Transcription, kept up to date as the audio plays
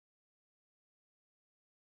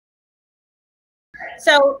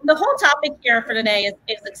So the whole topic here for today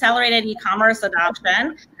is accelerated e-commerce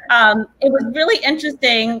adoption. It was really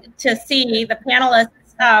interesting to see the panelists,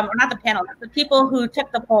 or not the panelists, the people who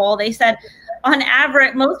took the poll. They said, on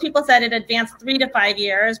average, most people said it advanced 3 to 5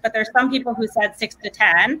 years, but there's some people who said 6 to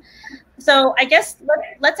 10. So I guess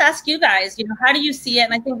let's ask you guys, how do you see it?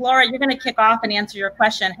 And I think, Laura, you're going to kick off and answer your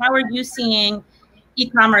question. How are you seeing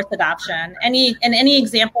e-commerce adoption? Any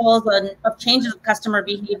examples of changes of customer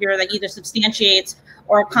behavior that either substantiates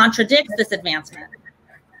or contradicts this advancement?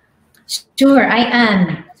 Sure.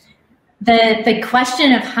 The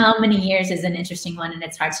question of how many years is an interesting one, and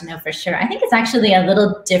it's hard to know for sure. I think it's actually a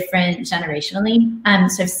little different generationally.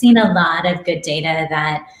 So I've seen a lot of good data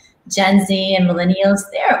that Gen Z and millennials,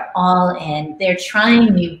 they're all in. They're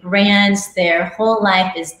trying new brands. Their whole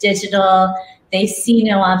life is digital. They see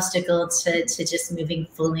no obstacle to just moving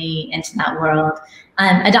fully into that world.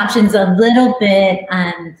 Adoption's a little bit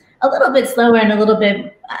slower and a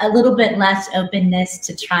little bit less openness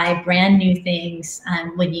to try brand new things.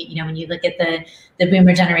 When you look at the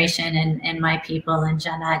boomer generation and my people and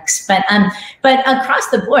Gen X, but across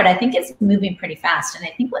the board, I think it's moving pretty fast. And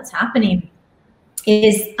I think what's happening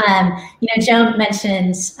is, Joe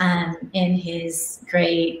mentioned in his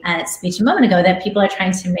great speech a moment ago that people are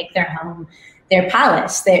trying to make their home their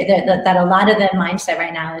palace. That a lot of the mindset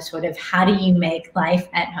right now is sort of, how do you make life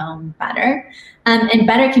at home better? And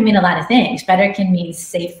better can mean a lot of things. Better can mean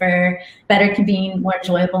safer. Better can mean more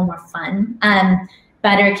enjoyable, more fun.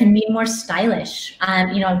 Better can mean more stylish.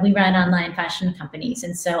 We run online fashion companies,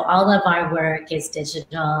 and so all of our work is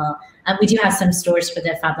digital. We do have some stores for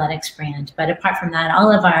the Fabletics brand, but apart from that,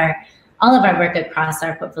 all of our work across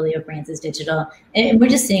our portfolio of brands is digital. And we're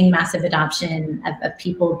just seeing massive adoption of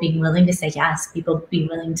people being willing to say yes, people being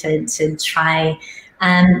willing to try,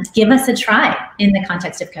 give us a try in the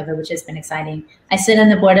context of COVID, which has been exciting. I sit on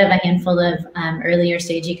the board of a handful of earlier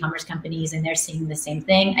stage e-commerce companies, and they're seeing the same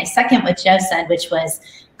thing. I second what Joe said, which was,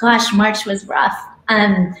 gosh, March was rough.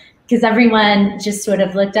 Because everyone just sort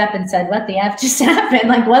of looked up and said, what the F just happened?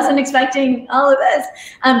 Like, wasn't expecting all of this.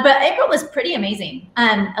 But April was pretty amazing.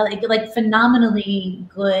 Like phenomenally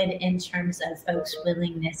good in terms of folks'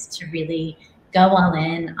 willingness to really go all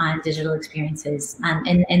in on digital experiences.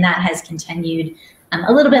 And that has continued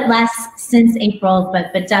a little bit less since April,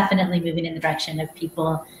 but definitely moving in the direction of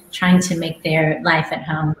people trying to make their life at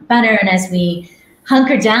home better. And as we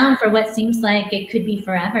hunker down for what seems like it could be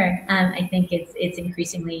forever, I think it's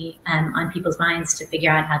increasingly on people's minds to figure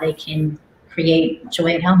out how they can create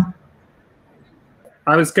joy at home.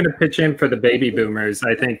 I was going to pitch in for the baby boomers.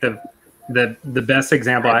 I think the best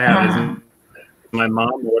example I have is my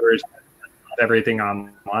mom orders everything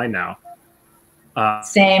online now.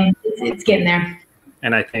 Same, it's getting there.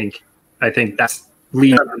 And I think that's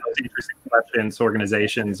leading to those interesting questions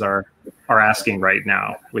organizations are asking right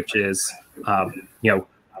now, which is,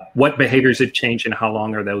 what behaviors have changed and how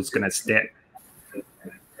long are those going to stick?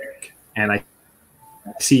 And I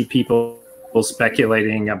see people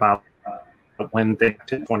speculating about when they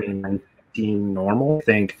to 2019 normal. I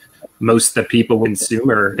think most of the people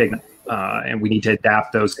consumer, and we need to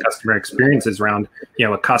adapt those customer experiences around,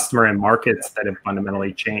 a customer and markets that have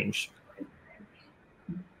fundamentally changed.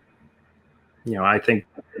 I think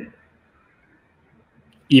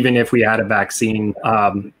even if we had a vaccine,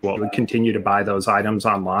 we continue to buy those items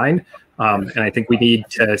online. And I think we need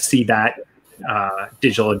to see that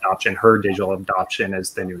digital adoption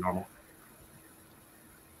as the new normal.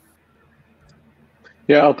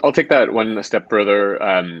 Yeah, I'll take that one step further.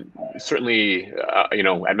 Certainly,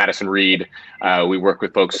 at Madison Reed, we work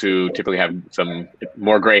with folks who typically have some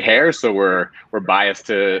more gray hair, so we're biased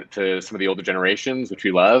to some of the older generations, which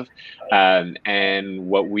we love. And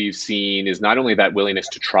what we've seen is not only that willingness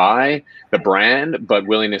to try the brand, but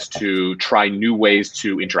willingness to try new ways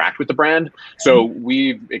to interact with the brand. So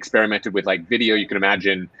we've experimented with like video. You can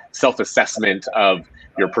imagine self-assessment of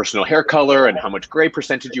your personal hair color and how much gray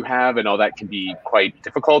percentage you have, and all that can be quite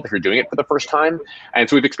difficult if you're doing it for the first time. And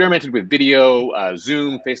so we've experimented with video,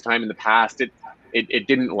 Zoom, FaceTime in the past. It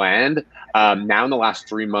didn't land. Now in the last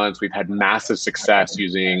 3 months, we've had massive success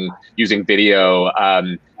using video.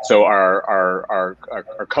 So our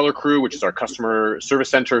color crew, which is our customer service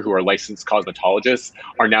center, who are licensed cosmetologists,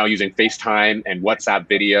 are now using FaceTime and WhatsApp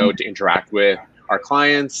video to interact with our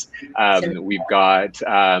clients. We've got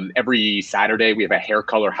every Saturday, we have a hair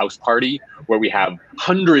color house party where we have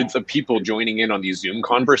hundreds of people joining in on these Zoom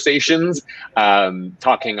conversations,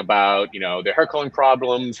 talking about, their hair coloring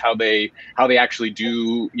problems, how they actually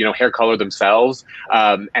do, hair color themselves.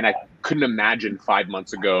 And I couldn't imagine 5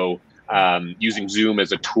 months ago using Zoom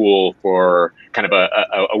as a tool for kind of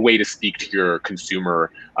a way to speak to your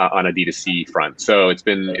consumer on a D2C front. So it's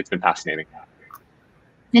been fascinating.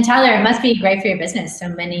 And Tyler, it must be great for your business. So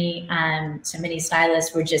many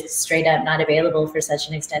stylists were just straight up not available for such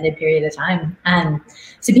an extended period of time.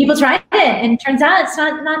 So people tried it, and it turns out it's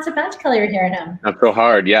not so bad to color your hair at home. Not so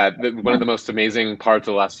hard, yeah. One of the most amazing parts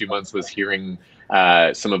of the last few months was hearing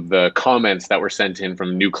some of the comments that were sent in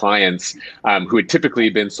from new clients who had typically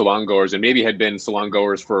been salon goers and maybe had been salon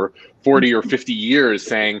goers for 40 or 50 years,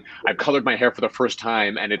 saying, "I've colored my hair for the first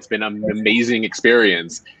time, and it's been an amazing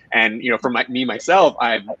experience." And for myself,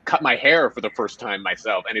 I've cut my hair for the first time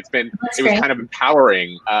myself, and it was kind of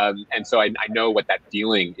empowering. And so I know what that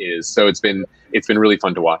feeling is. So it's been really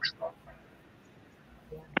fun to watch.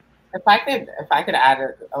 If I could add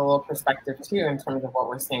a little perspective too in terms of what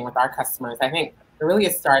we're seeing with our customers, I think it really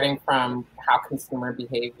is starting from how consumer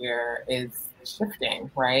behavior is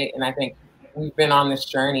shifting, right? And I think we've been on this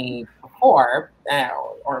journey before,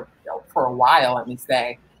 or for a while, let me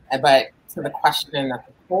say. But to the question that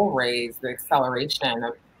the poll raised, the acceleration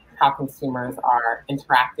of how consumers are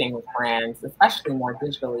interacting with brands, especially more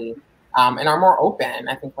digitally, and are more open,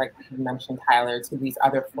 I think, like you mentioned, Tyler, to these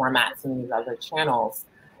other formats and these other channels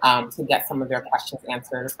to get some of their questions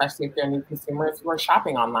answered, especially if they're new consumers who are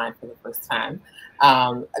shopping online for the first time.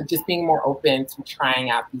 Just being more open to trying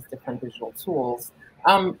out these different digital tools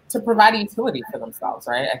to provide a utility for themselves,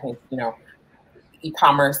 right? I think,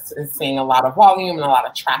 e-commerce is seeing a lot of volume and a lot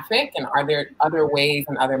of traffic, and are there other ways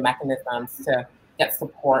and other mechanisms to get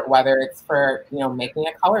support, whether it's for making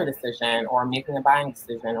a color decision or making a buying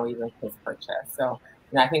decision or even post-purchase. So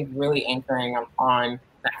I think really anchoring on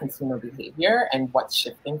that consumer behavior and what's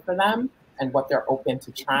shifting for them and what they're open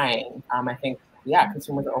to trying. I think,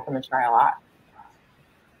 consumers are open to try a lot.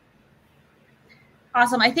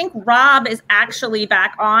 Awesome. I think Rob is actually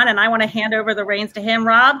back on, and I want to hand over the reins to him.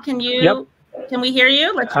 Rob, can you? Yep. Can we hear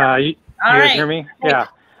you? Let's you guys hear me? Yeah.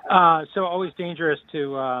 So always dangerous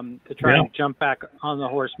to try and jump back on the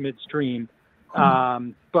horse midstream,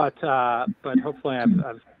 but hopefully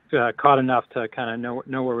I've caught enough to kind of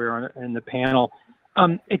know where we are in the panel.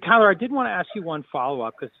 Hey, Tyler, I did want to ask you one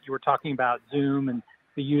follow-up because you were talking about Zoom and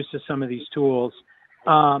the use of some of these tools.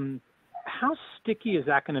 How sticky is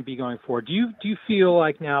that going to be going forward? Do you feel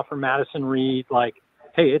like now for Madison Reed, like,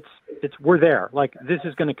 hey, we're there, like this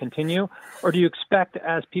is going to continue? Or do you expect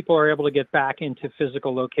as people are able to get back into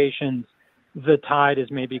physical locations, the tide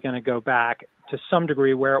is maybe going to go back to some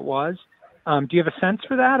degree where it was? Do you have a sense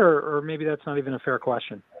for that, or maybe that's not even a fair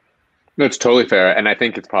question? No, it's totally fair, and I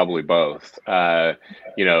think it's probably both. The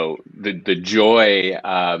joy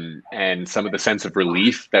and some of the sense of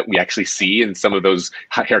relief that we actually see in some of those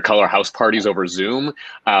hair color house parties over Zoom,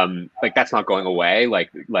 like that's not going away.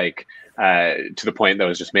 Like to the point that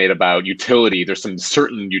was just made about utility, there's some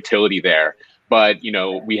certain utility there. But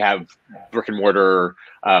we have brick and mortar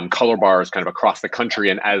color bars kind of across the country,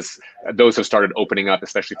 and as those have started opening up,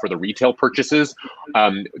 especially for the retail purchases,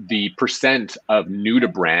 the percent of new to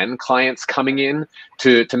brand clients coming in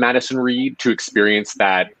to Madison Reed to experience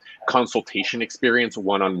that consultation experience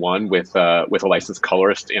one-on-one with a licensed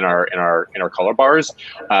colorist in our color bars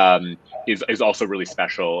is also really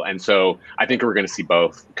special. And so I think we're going to see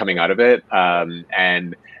both coming out of it,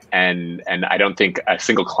 and I don't think a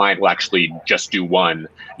single client will actually just do one.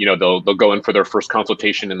 They'll go in for their first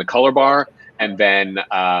consultation in the color bar, and then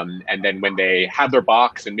when they have their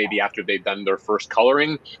box, and maybe after they've done their first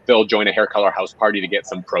coloring, they'll join a hair color house party to get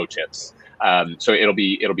some pro tips. So it'll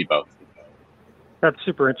be both. That's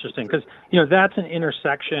super interesting because that's an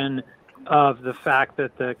intersection of the fact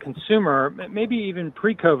that the consumer, maybe even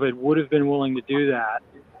pre-COVID, would have been willing to do that,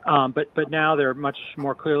 but now they're much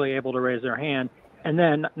more clearly able to raise their hand. And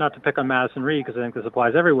then, not to pick on Madison Reed, because I think this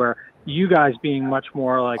applies everywhere, you guys being much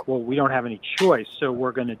more like, well, we don't have any choice, so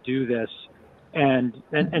we're going to do this. And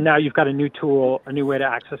now you've got a new tool, a new way to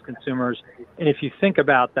access consumers. And if you think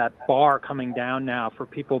about that bar coming down now for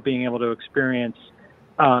people being able to experience,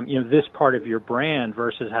 this part of your brand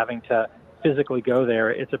versus having to physically go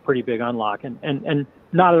there, it's a pretty big unlock. And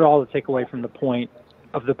not at all to take away from the point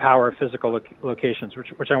of the power of physical locations,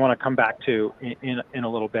 which I want to come back to in a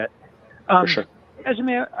little bit. For sure.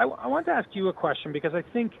 Ejieme, I wanted to ask you a question because I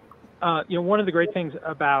think, one of the great things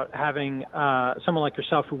about having someone like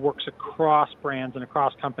yourself who works across brands and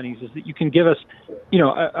across companies is that you can give us,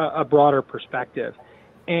 a broader perspective.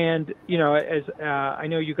 And, as I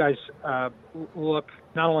know you guys look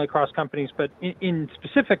not only across companies, but in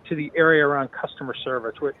specific to the area around customer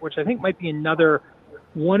service, which I think might be another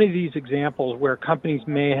one of these examples where companies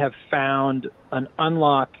may have found an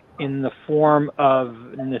unlock in the form of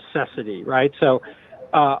necessity, right? So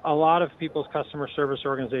a lot of people's customer service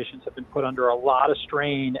organizations have been put under a lot of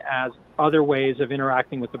strain as other ways of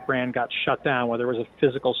interacting with the brand got shut down, whether it was a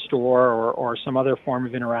physical store or some other form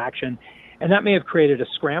of interaction. And that may have created a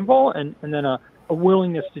scramble and then a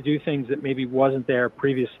willingness to do things that maybe wasn't there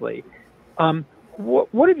previously.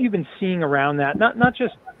 What have you been seeing around that? Not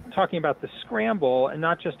just talking about the scramble and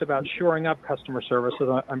not just about shoring up customer service,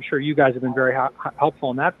 so I'm sure you guys have been very helpful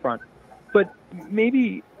on that front, but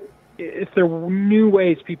maybe if there were new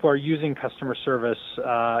ways people are using customer service,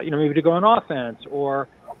 maybe to go on offense or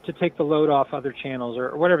to take the load off other channels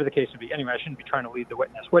or whatever the case would be. Anyway, I shouldn't be trying to lead the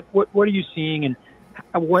witness. What are you seeing, and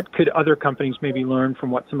what could other companies maybe learn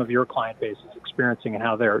from what some of your client base is experiencing and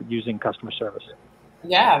how they're using customer service?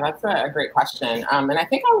 Yeah, that's a great question. And I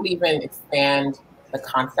think I would even expand the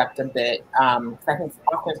concept a bit. Because I think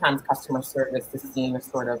oftentimes customer service is seen as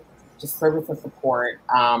sort of just service and support,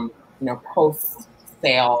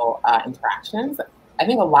 post-sale interactions. I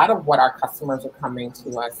think a lot of what our customers are coming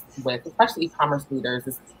to us with, especially e-commerce leaders,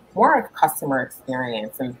 is more of customer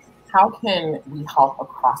experience and how can we help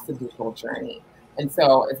across the digital journey. And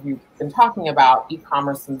so as we've been talking about,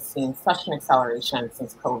 e-commerce has seen such an acceleration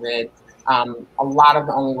since COVID. A lot of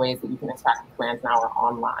the only ways that you can interact with brands now are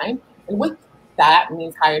online. And with that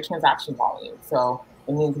means higher transaction volume. So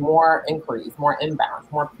it means more inquiries, more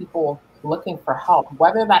inbounds, more people looking for help,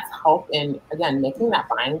 whether that's help in, again, making that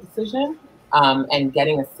buying decision and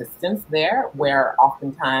getting assistance there, where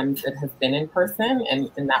oftentimes it has been in person and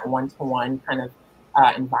in that one-to-one kind of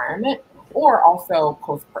environment, or also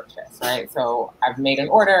post-purchase, right? So I've made an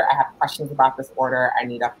order, I have questions about this order, I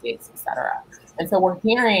need updates, et cetera. And so we're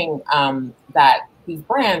hearing that these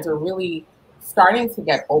brands are really starting to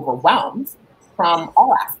get overwhelmed from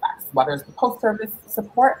all aspects, whether it's the post-service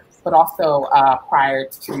support, but also prior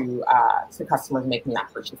to customers making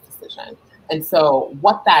that purchase decision. And so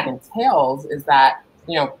what that entails is that,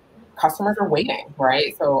 customers are waiting,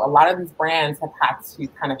 right? So a lot of these brands have had to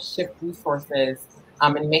kind of shift resources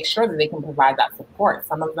and make sure that they can provide that support.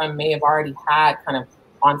 Some of them may have already had kind of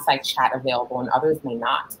on-site chat available and others may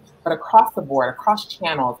not. But across the board, across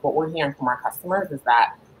channels, what we're hearing from our customers is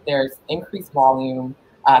that there's increased volume,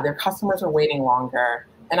 their customers are waiting longer.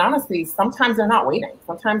 And honestly, sometimes they're not waiting.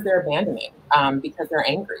 Sometimes they're abandoning because they're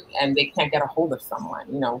angry and they can't get a hold of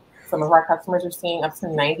someone. Some of our customers are seeing up to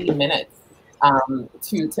 90 minutes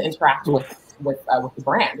to interact with the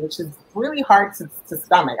brand, which is really hard to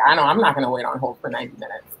stomach. I know I'm not going to wait on hold for 90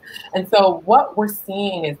 minutes. And so what we're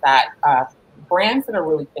seeing is that brands that are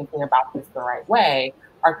really thinking about this the right way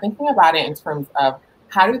are thinking about it in terms of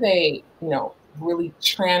how do they, really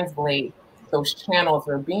translate those channels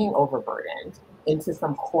that are being overburdened into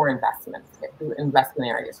some core investment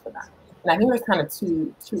areas for them. And I think there's kind of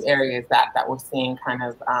two areas that we're seeing kind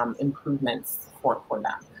of improvements for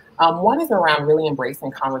them. One is around really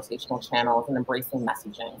embracing conversational channels and embracing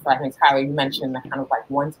messaging. So I think, Tyler, you mentioned the kind of like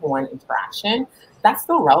one-to-one interaction. That's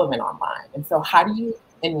still relevant online. And so how do you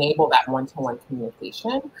enable that one-to-one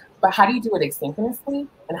communication? But how do you do it asynchronously?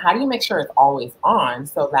 And how do you make sure it's always on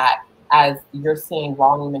so that as you're seeing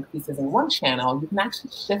volume increases in one channel, you can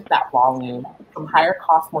actually shift that volume from higher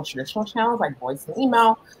cost, more traditional channels like voice and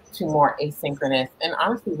email to more asynchronous and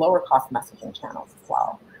honestly lower cost messaging channels as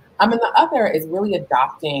well. And the other is really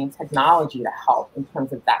adopting technology to help in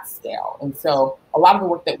terms of that scale. And so a lot of the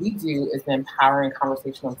work that we do is empowering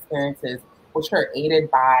conversational experiences, which are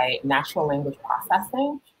aided by natural language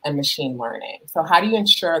processing and machine learning. So how do you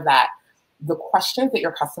ensure that the questions that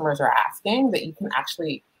your customers are asking, that you can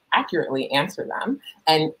actually accurately answer them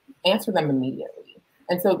and answer them immediately?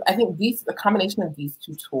 And so I think the combination of these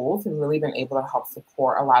two tools have really been able to help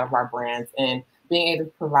support a lot of our brands in being able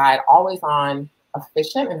to provide always on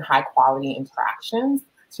efficient and high quality interactions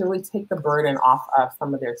to really take the burden off of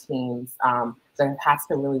some of their teams that have had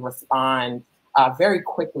to really respond very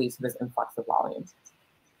quickly to this influx of volume.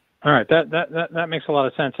 All right, that makes a lot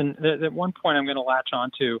of sense. And the one point I'm going to latch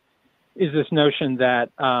on to is this notion that,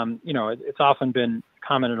 it's often been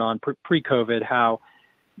commented on pre-COVID, how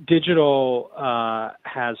digital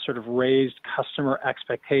has sort of raised customer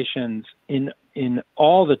expectations in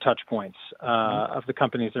all the touch points of the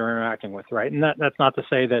companies they're interacting with, right? And that's not to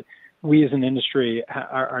say that we as an industry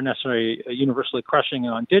are necessarily universally crushing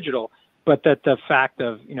on digital, but that the fact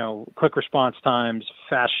of, quick response times,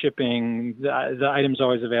 fast shipping, the items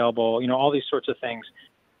always available, all these sorts of things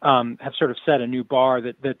have sort of set a new bar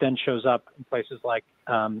that then shows up in places like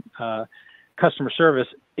customer service.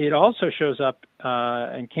 It also shows up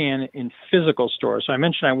and can in physical stores. So I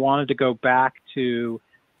mentioned I wanted to go back to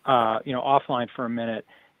offline for a minute,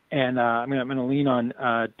 and I'm going to lean on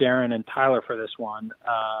Daren and Tyler for this one,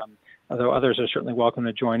 although others are certainly welcome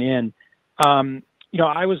to join in.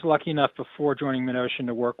 I was lucky enough before joining MidOcean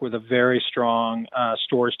to work with a very strong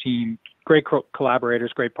stores team, great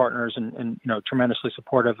collaborators, great partners, and tremendously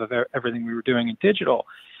supportive of everything we were doing in digital,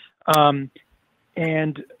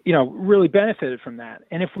 and really benefited from that.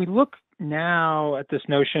 And if we look now at this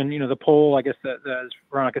notion, the poll, I guess that, as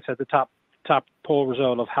Veronica said, the top poll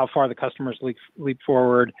result of how far the customers leap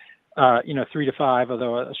forward, 3 to 5,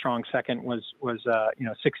 although a strong second was 6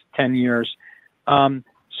 to 10 years.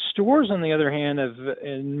 Stores, on the other hand, have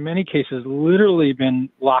in many cases literally been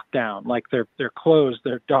locked down, like they're closed,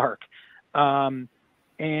 they're dark. And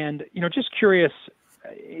just curious,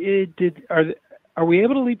 are we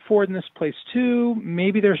able to leap forward in this place too?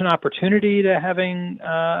 Maybe there's an opportunity to having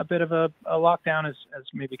a bit of a lockdown, as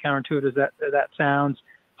maybe counterintuitive as that sounds.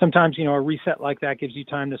 Sometimes a reset like that gives you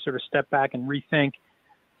time to sort of step back and rethink.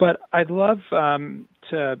 But I'd love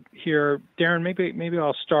to hear, Daren, maybe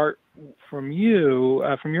I'll start from you,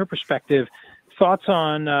 from your perspective, thoughts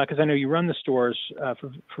on, because I know you run the stores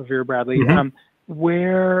for Vera Bradley,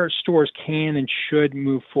 where stores can and should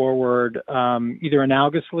move forward, either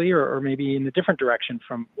analogously or maybe in a different direction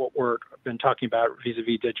from what we've been talking about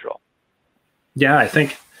vis-a-vis digital. Yeah, I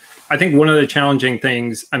think one of the challenging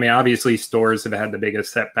things, obviously stores have had the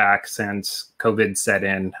biggest setback since COVID set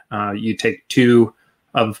in. You take two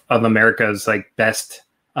of America's best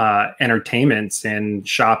entertainments, and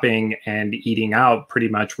shopping and eating out pretty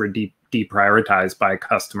much were deprioritized by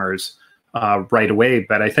customers right away.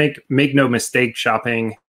 But I think, make no mistake,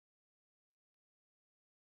 shopping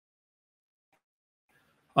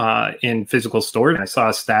in physical stores, I saw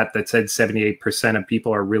a stat that said 78% of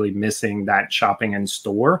people are really missing that shopping in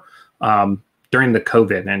store during the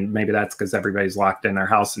COVID. And maybe that's because everybody's locked in their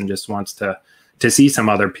house and just wants to see some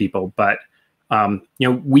other people. But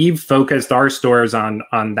we've focused our stores on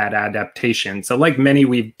that adaptation. So like many,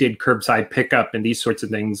 we did curbside pickup and these sorts of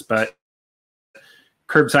things, but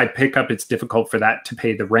curbside pickup, it's difficult for that to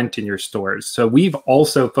pay the rent in your stores. So we've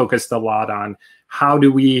also focused a lot on how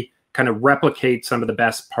do we kind of replicate some of the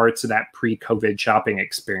best parts of that pre-COVID shopping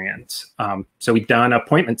experience. So we've done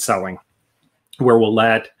appointment selling, where we'll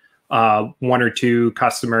let 1 or 2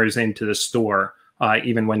 customers into the store,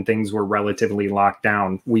 even when things were relatively locked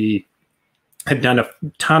down. We have done a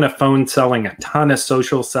ton of phone selling, a ton of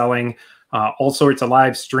social selling, all sorts of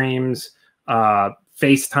live streams,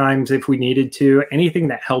 FaceTimes if we needed to, anything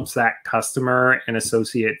that helps that customer and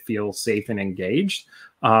associate feel safe and engaged.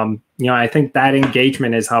 I think that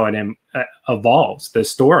engagement is how it evolves, the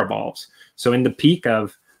store evolves. So in the peak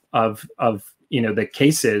of the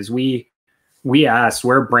cases, we asked,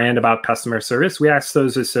 we're a brand about customer service. We asked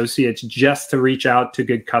those associates just to reach out to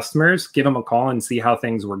good customers, give them a call and see how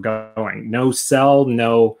things were going. No sell,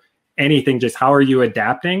 no anything, just how are you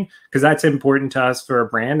adapting? Because that's important to us for a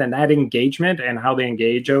brand, and that engagement and how they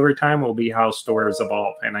engage over time will be how stores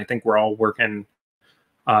evolve. And I think we're all working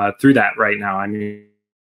through that right now.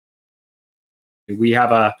 We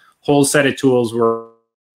have a whole set of tools we're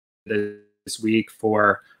this week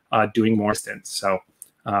for doing more instance. So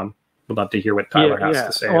would love to hear what Tyler has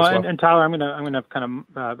to say as well. And Tyler, I'm gonna kind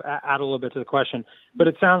of add a little bit to the question, but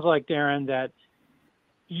it sounds like, Daren, that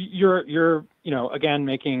you're again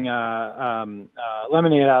making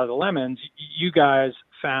lemonade out of the lemons. You guys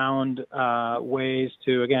found ways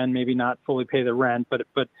to, again, maybe not fully pay the rent, but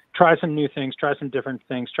try some new things, try some different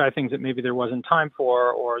things, try things that maybe there wasn't time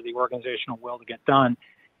for or the organizational will to get done.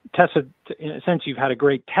 Tested, in a sense, you've had a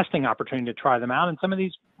great testing opportunity to try them out, and some of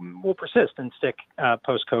these will persist and stick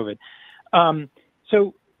post-COVID.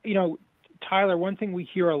 So, Tyler, one thing we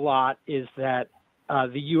hear a lot is that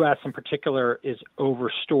the U.S. in particular is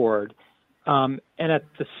overstored. And at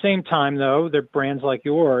the same time, though, there are brands like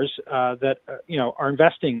yours that are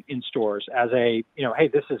investing in stores as a hey,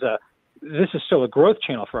 this is still a growth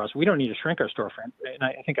channel for us. We don't need to shrink our storefront. And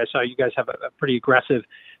I think I saw you guys have a pretty aggressive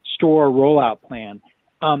store rollout plan.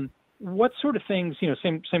 What sort of things,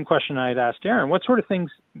 same question I'd asked Daren, what sort of things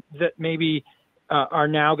that maybe are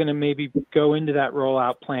now going to maybe go into that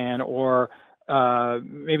rollout plan, or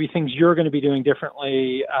maybe things you're going to be doing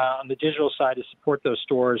differently on the digital side to support those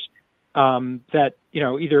stores that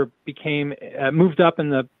either became moved up in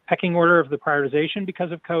the pecking order of the prioritization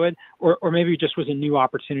because of COVID, or maybe just was a new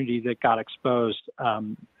opportunity that got exposed.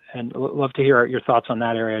 And love to hear your thoughts on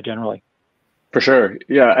that area generally. For sure.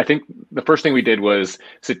 Yeah, I think the first thing we did was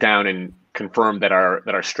sit down and confirm that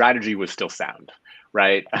our strategy was still sound.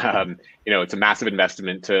 Right. It's a massive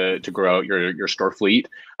investment to grow out your store fleet.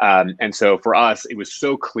 And so for us, it was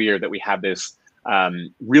so clear that we had this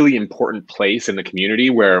really important place in the community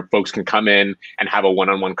where folks can come in and have a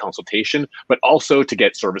one-on-one consultation, but also to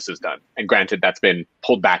get services done. And granted, that's been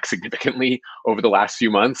pulled back significantly over the last few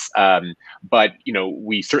months. But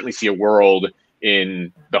we certainly see a world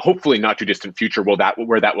in the hopefully not too distant future where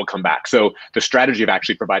that will come back. So the strategy of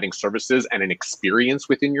actually providing services and an experience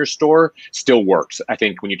within your store still works. I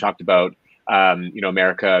think when you talked about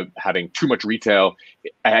America having too much retail,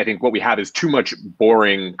 I think what we have is too much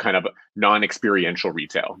boring kind of non-experiential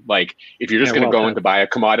retail. Like if you're just going to go in to buy a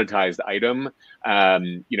commoditized item,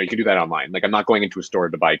 you can do that online. Like I'm not going into a store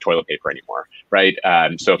to buy toilet paper anymore, right?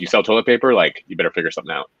 So if you sell toilet paper, like you better figure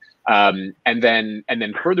something out. And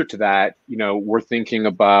then further to that, we're thinking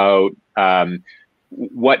about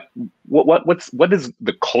what is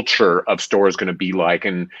the culture of stores going to be like,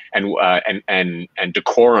 and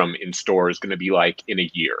decorum in stores going to be like in a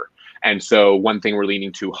year. And so one thing we're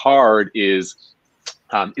leaning too hard is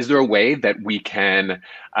there a way that we can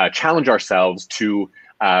challenge ourselves to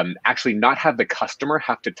actually not have the customer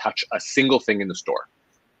have to touch a single thing in the store?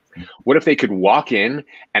 What if they could walk in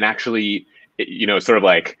and actually, sort of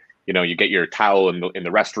like, you get your towel in the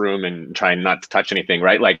restroom and try not to touch anything,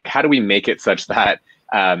 right? Like, how do we make it such that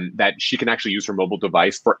that she can actually use her mobile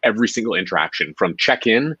device for every single interaction, from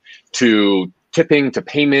check-in to tipping to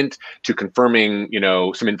payment to confirming,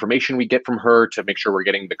 some information we get from her to make sure we're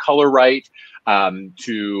getting the color right,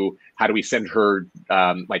 to how do we send her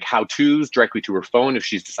like how-tos directly to her phone if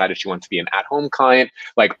she's decided she wants to be an at-home client,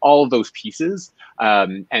 like all of those pieces.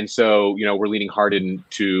 And so, we're leaning hard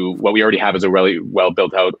into what we already have as a really well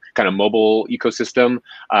built out kind of mobile ecosystem,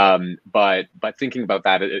 but thinking about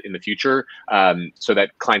that in the future, so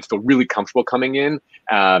that clients feel really comfortable coming in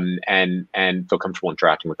and feel comfortable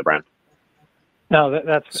interacting with the brand. No,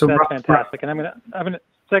 that's fantastic. And I'm gonna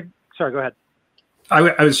say, sorry, go ahead.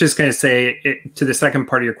 I was just going to say to the second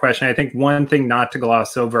part of your question, I think one thing not to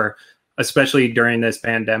gloss over, especially during this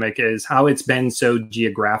pandemic, is how it's been so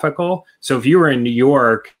geographical. So if you were in New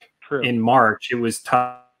York in March, it was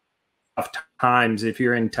tough times. If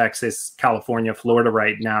you're in Texas, California, Florida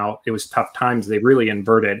right now, it was tough times. They really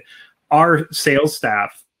inverted. Our sales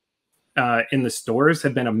staff in the stores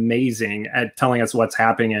have been amazing at telling us what's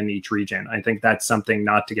happening in each region. I think that's something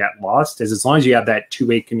not to get lost, is as long as you have that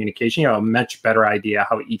two-way communication, you have a much better idea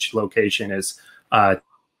how each location is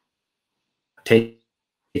taking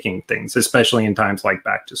things, especially in times like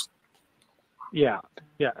back to school. Yeah,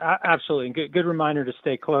 absolutely. Good reminder to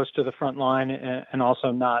stay close to the front line and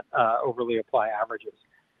also not overly apply averages.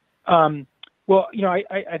 Well, I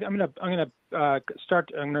am going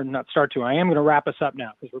to wrap us up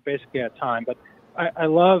now because we're basically at time. But I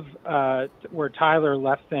love where Tyler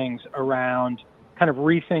left things around kind of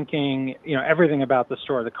rethinking, everything about the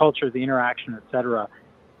store, the culture, the interaction, et cetera.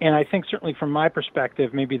 And I think certainly from my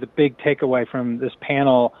perspective, maybe the big takeaway from this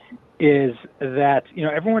panel is that,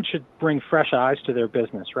 everyone should bring fresh eyes to their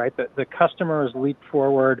business, right? The customer has leaped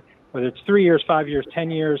forward, whether it's 3 years, 5 years, 10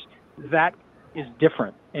 years, that is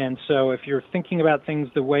different. And so if you're thinking about things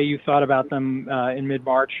the way you thought about them in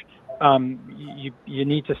mid-March, you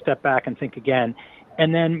need to step back and think again.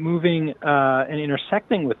 And then moving and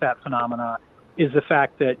intersecting with that phenomena is the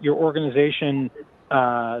fact that your organization's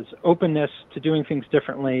openness to doing things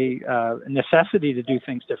differently, necessity to do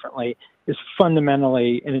things differently, is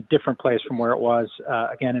fundamentally in a different place from where it was,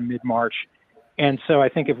 again, in mid-March. And so I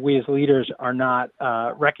think if we as leaders are not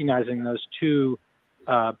recognizing those two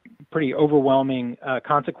pretty overwhelming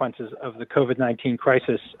consequences of the COVID-19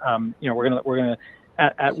 crisis, we're gonna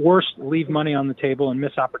at worst leave money on the table and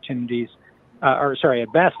miss opportunities,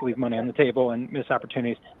 at best leave money on the table and miss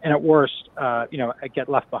opportunities, and at worst, get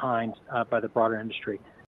left behind by the broader industry.